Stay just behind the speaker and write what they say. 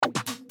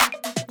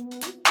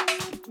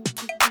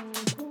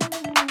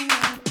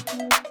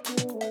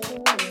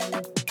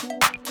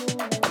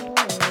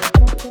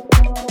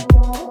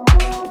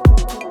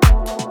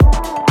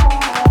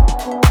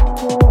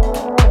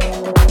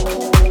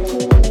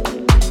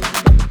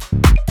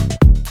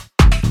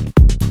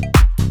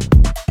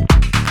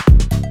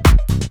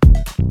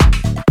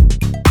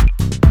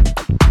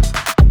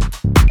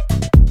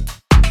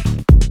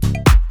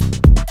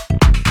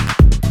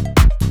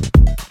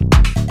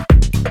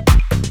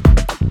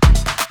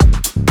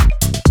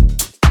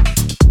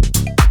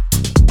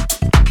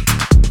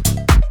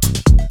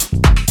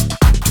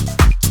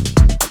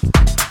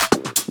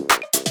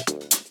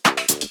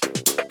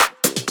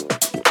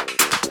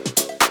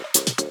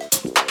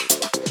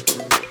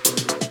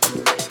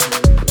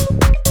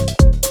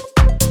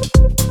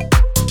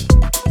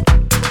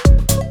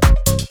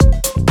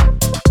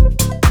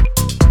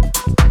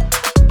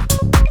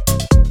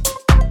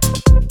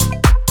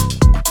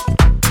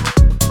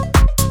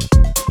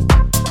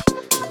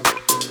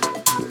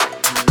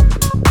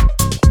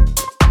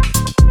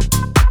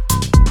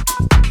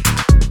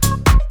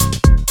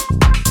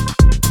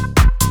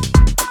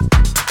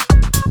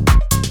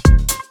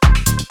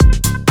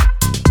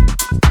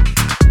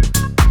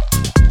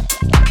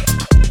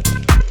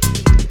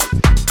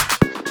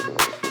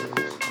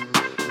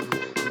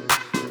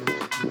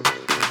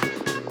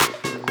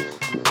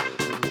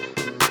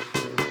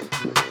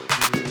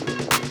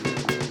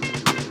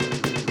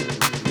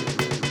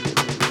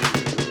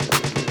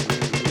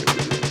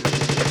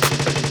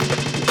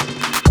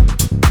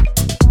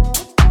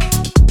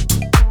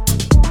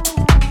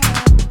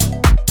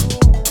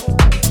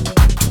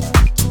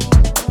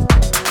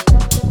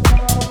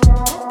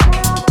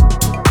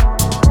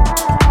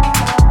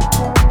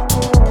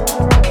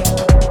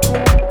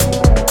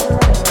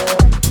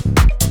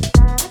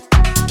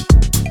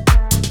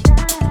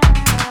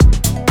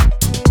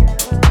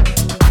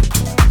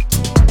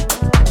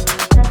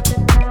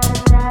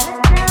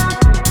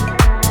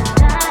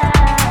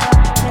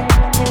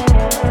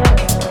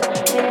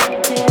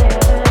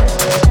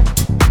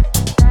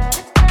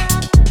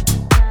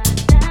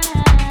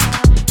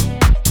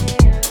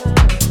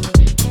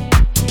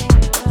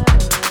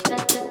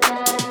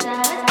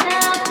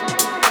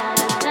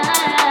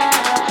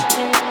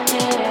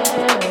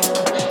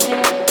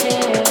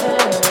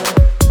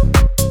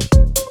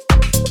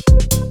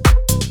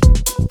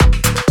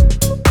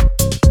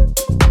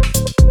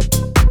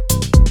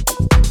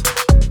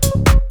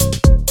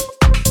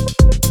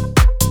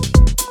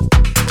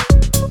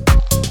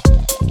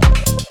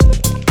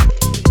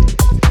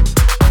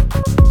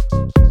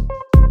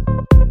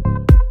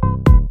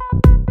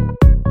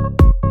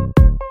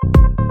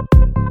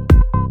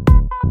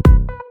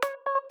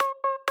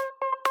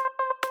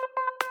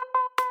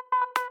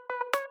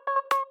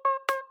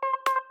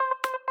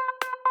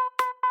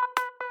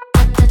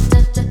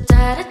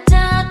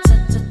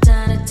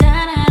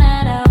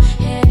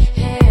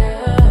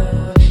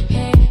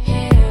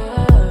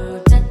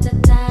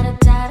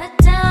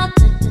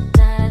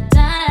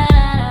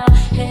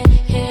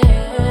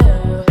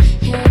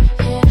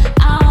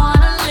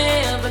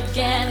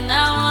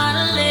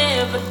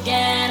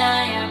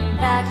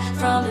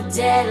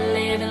Dead,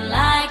 living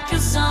like a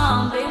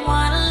zombie.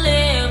 Wanna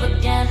live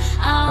again,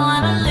 I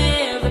wanna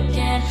live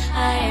again.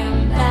 I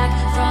am back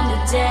from the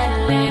dead,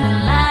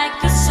 living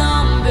like a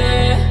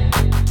zombie.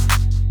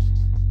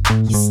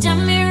 You stab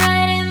me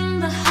right in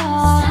the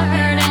heart,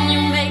 and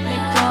you make me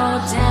go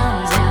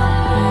down, down,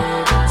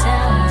 baby,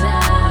 down,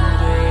 down,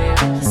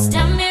 baby. You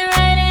stab me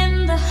right in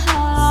the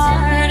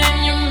heart, and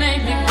you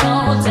make me go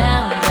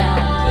down,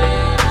 down,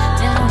 baby,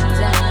 down,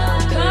 down.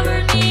 Cover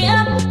me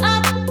up,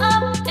 up,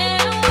 up,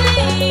 and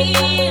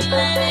away.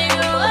 Let it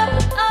go up,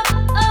 up,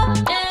 up,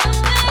 and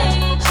away.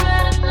 Try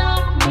to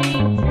knock me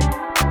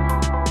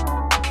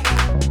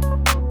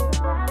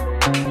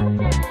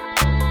down.